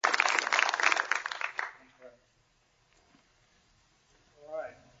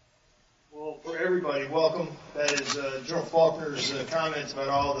everybody, welcome. That is General Faulkner's comments about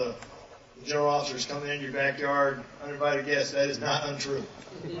all the general officers coming into your backyard, uninvited guests. That is not untrue.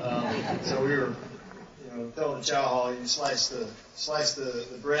 So we were, telling the chow hall, you slice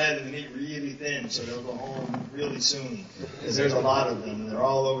the bread and the meat really thin, so they'll go home really soon, because there's a lot of them. They're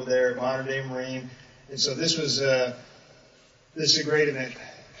all over there at Modern Day Marine, and so this is a great event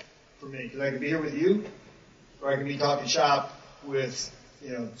for me, because I can be here with you, or I can be talking shop with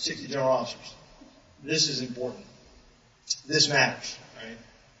 60 general officers. This is important. This matters, right?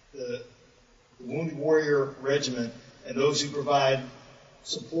 The Wounded Warrior Regiment and those who provide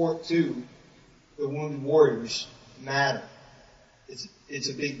support to the Wounded Warriors matter. It's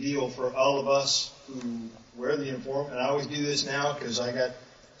a big deal for all of us who wear the uniform, and I always do this now because I got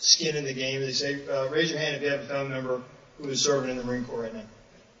skin in the game. They say, raise your hand if you have a family member who is serving in the Marine Corps right now.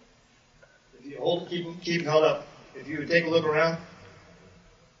 If you keep them held up. If you would take a look around,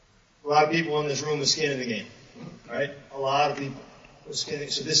 a lot of people in this room with skin in the game, right? A lot of people with skin in the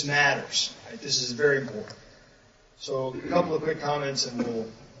game. So this matters, right? This is very important. So a couple of quick comments, and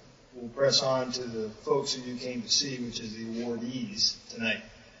we'll press on to the folks who you came to see, which is the awardees tonight.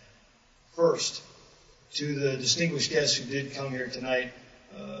 First, to the distinguished guests who did come here tonight,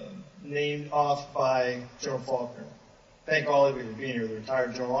 named off by General Faulkner. Thank all of you for being here. The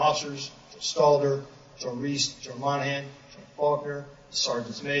retired general officers, General Stalder, General Reese, General Monahan, General Faulkner,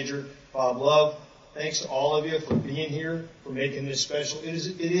 Sergeants Major, Bob Love. Thanks to all of you for being here, for making this special.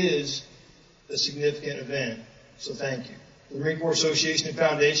 It is a significant event, so thank you. The Marine Corps Association and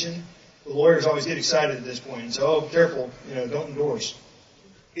Foundation, the lawyers always get excited at this point and say, oh, careful, don't endorse.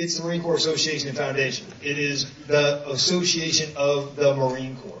 It's the Marine Corps Association and Foundation. It is the Association of the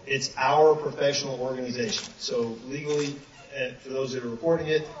Marine Corps. It's our professional organization. So legally, for those that are reporting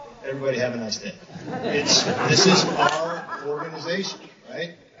it, everybody have a nice day. This is our organization,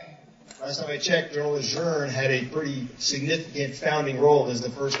 right? Last time I checked, General LtGen had a pretty significant founding role as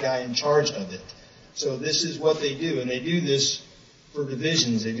the first guy in charge of it. So this is what they do, and they do this for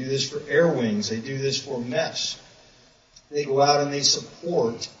divisions. They do this for air wings. They do this for MEFs. They go out and they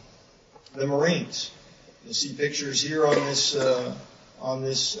support the Marines. You'll see pictures here on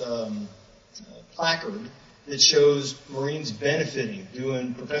this placard that shows Marines benefiting,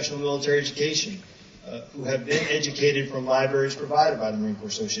 doing professional military education, who have been educated from libraries provided by the Marine Corps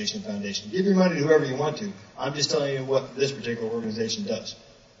Association and Foundation. Give your money to whoever you want to. I'm just telling you what this particular organization does.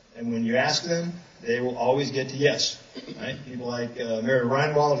 And when you ask them, they will always get to yes. Right? People like Mary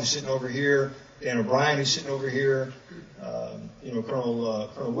Reinwald, who's sitting over here, Dan O'Brien, who's sitting over here, Colonel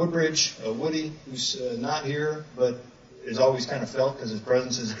Woodbridge, Woody, who's not here, but is always kind of felt because his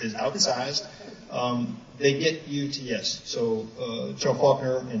presence is outsized. They get you to yes. So, General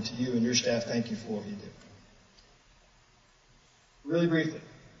Faulkner, and to you and your staff, thank you for what you do. Really briefly,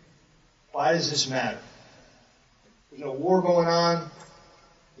 why does this matter? There's no war going on.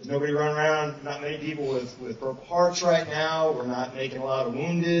 There's nobody running around, not many people with Purple Hearts right now. We're not making a lot of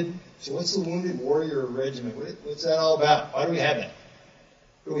wounded. So what's the Wounded Warrior Regiment? What's that all about? Why do we have that?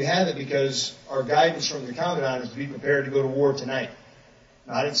 Well, we have it because our guidance from the Commandant is to be prepared to go to war tonight.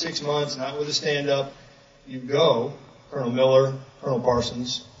 Not in 6 months, not with a stand-up. You go, Colonel Miller, Colonel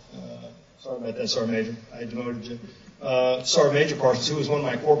Parsons, sorry about that, Sergeant Major, I demoted you. Sergeant Major Parsons, who was one of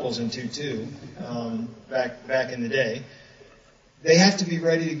my corporals in 2-2, back in the day. They have to be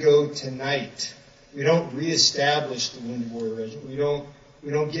ready to go tonight. We don't reestablish the Wounded Warrior Regiment. We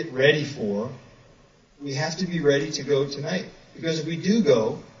don't get ready for. We have to be ready to go tonight. Because if we do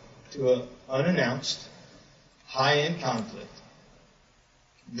go to an unannounced, high-end conflict,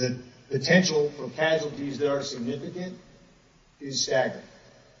 the potential for casualties that are significant is staggering.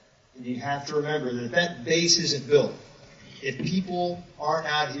 And you have to remember that if that base isn't built, if people aren't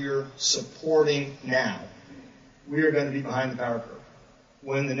out here supporting now, we are going to be behind the power curve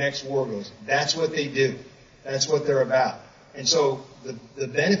when the next war goes. That's what they do. That's what they're about. And so the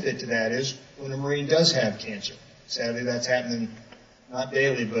benefit to that is when a Marine does have cancer, sadly that's happening not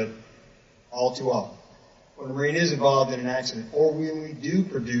daily, but all too often. When a Marine is involved in an accident, or when we do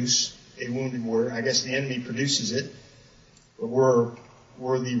produce a wounded warrior, I guess the enemy produces it, but we're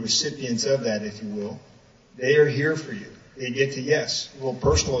the recipients of that, if you will. They are here for you. They get to yes. A little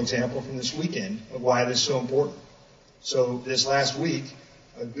personal example from this weekend of why this is so important. So this last week,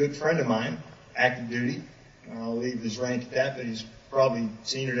 a good friend of mine, active duty, I'll leave his rank at that, but he's probably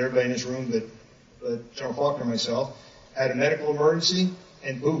senior to everybody in this room, but General Faulkner and myself, had a medical emergency,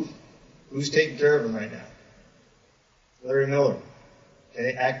 and poof, who's taking care of him right now? Larry Miller,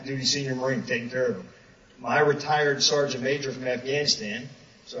 okay, active duty senior Marine, taking care of him. My retired Sergeant Major from Afghanistan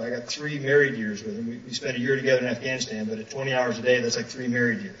So I got 3 married years with him. We spent a year together in Afghanistan, but at 20 hours a day, that's like 3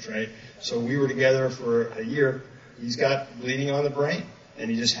 married years, right? So we were together for a year. He's got bleeding on the brain, and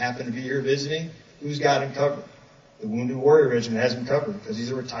he just happened to be here visiting. Who's got him covered? The Wounded Warrior Regiment has him covered because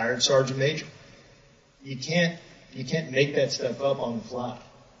he's a retired sergeant major. You can't make that stuff up on the fly.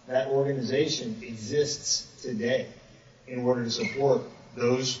 That organization exists today in order to support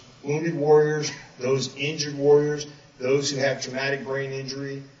those wounded warriors, those injured warriors, those who have traumatic brain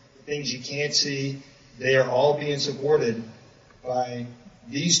injury, things you can't see. They are all being supported by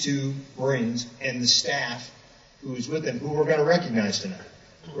these 2 Marines and the staff who is with them, who we're going to recognize tonight.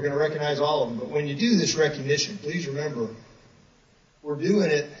 We're going to recognize all of them. But when you do this recognition, please remember, we're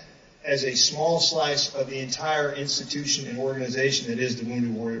doing it as a small slice of the entire institution and organization that is the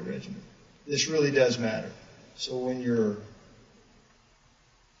Wounded Warrior Regiment. This really does matter. So when you're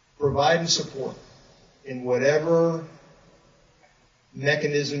providing support in whatever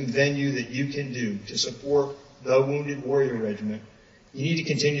mechanism, venue that you can do to support the Wounded Warrior Regiment, you need to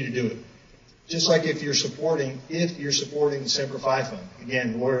continue to do it. Just like if you're supporting the Semper Fi Fund.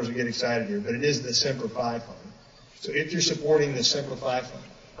 Again, lawyers will get excited here, but it is the Semper Fi Fund. So if you're supporting the Semper Fi Fund,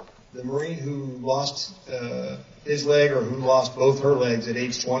 the Marine who lost his leg or who lost both her legs at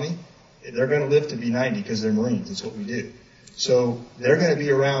age 20, they're going to live to be 90 because they're Marines. That's what we do. So they're going to be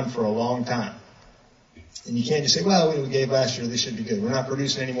around for a long time. And you can't just say, well, we gave last year, this should be good. We're not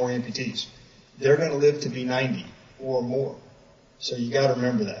producing any more amputees. They're going to live to be 90 or more. So you got to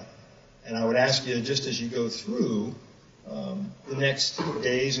remember that. And I would ask you, just as you go through the next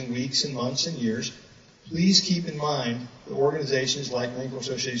days and weeks and months and years, please keep in mind the organizations like Marine Corps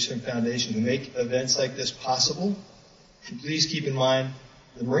Association and Foundation who make events like this possible. And please keep in mind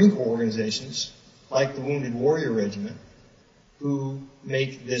the Marine Corps organizations like the Wounded Warrior Regiment who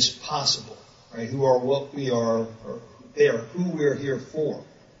make this possible, right? Who are what we are, or they are who we are here for.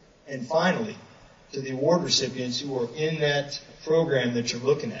 And finally, to the award recipients who are in that program that you're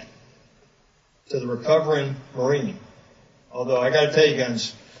looking at, to the recovering Marine. Although I got to tell you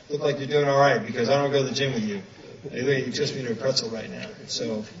guys, look like you're doing all right because I don't go to the gym with you. You twist me to a pretzel right now.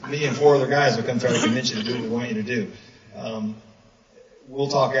 So me and 4 other guys will come try to convince you to do what we want you to do. We'll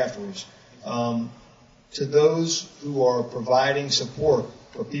talk afterwards. To those who are providing support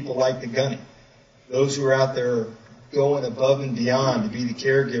for people like the gunny, those who are out there going above and beyond to be the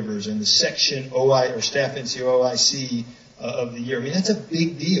caregivers and the section OI or staff NCO OIC of the year. I mean, that's a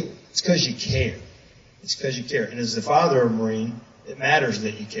big deal. It's because you care. It's because you care. And as the father of a Marine, it matters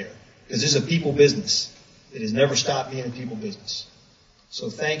that you care. Because this is a people business. It has never stopped being a people business. So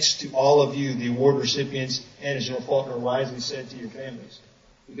thanks to all of you, the award recipients, and as General Faulkner wisely said, to your families.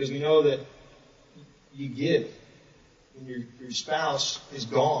 Because we know that you give when your spouse is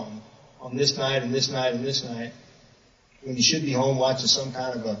gone on this night and this night and this night, when you should be home watching some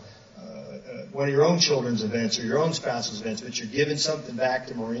kind of one of your own children's events or your own spouse's events, but you're giving something back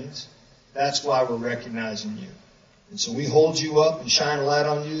to Marines. That's why we're recognizing you. And so we hold you up and shine a light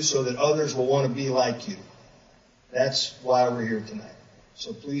on you so that others will want to be like you. That's why we're here tonight.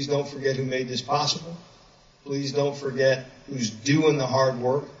 So please don't forget who made this possible. Please don't forget who's doing the hard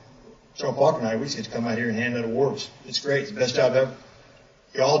work. General Faulkner and I, we just get to come out here and hand out awards. It's great. It's the best job ever.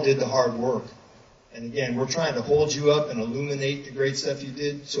 Y'all did the hard work. And again, we're trying to hold you up and illuminate the great stuff you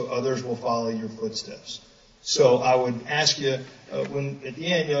did so others will follow your footsteps. So I would ask you, when at the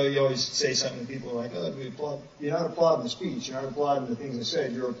end, you always say something and people are like, oh, we applaud. You're not applauding the speech. You're not applauding the things I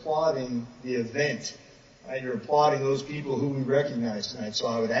said. You're applauding the event. Right? You're applauding those people who we recognize tonight. So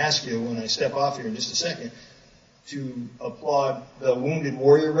I would ask you, when I step off here in just a second, to applaud the Wounded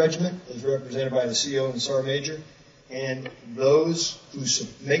Warrior Regiment, as represented by the CO and the Sergeant Major, and those who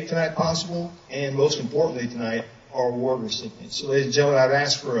make tonight possible, and most importantly tonight, our award recipients. So, ladies and gentlemen, I'd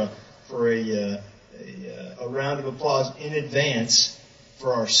ask for a round of applause in advance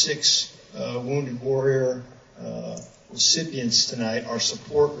for our 6 Wounded Warrior recipients tonight, our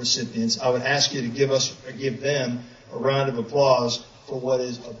support recipients. I would ask you to give them a round of applause for what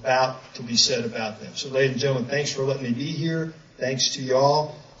is about to be said about them. So, ladies and gentlemen, thanks for letting me be here. Thanks to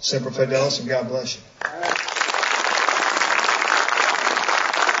y'all. Semper Fidelis, and God bless you.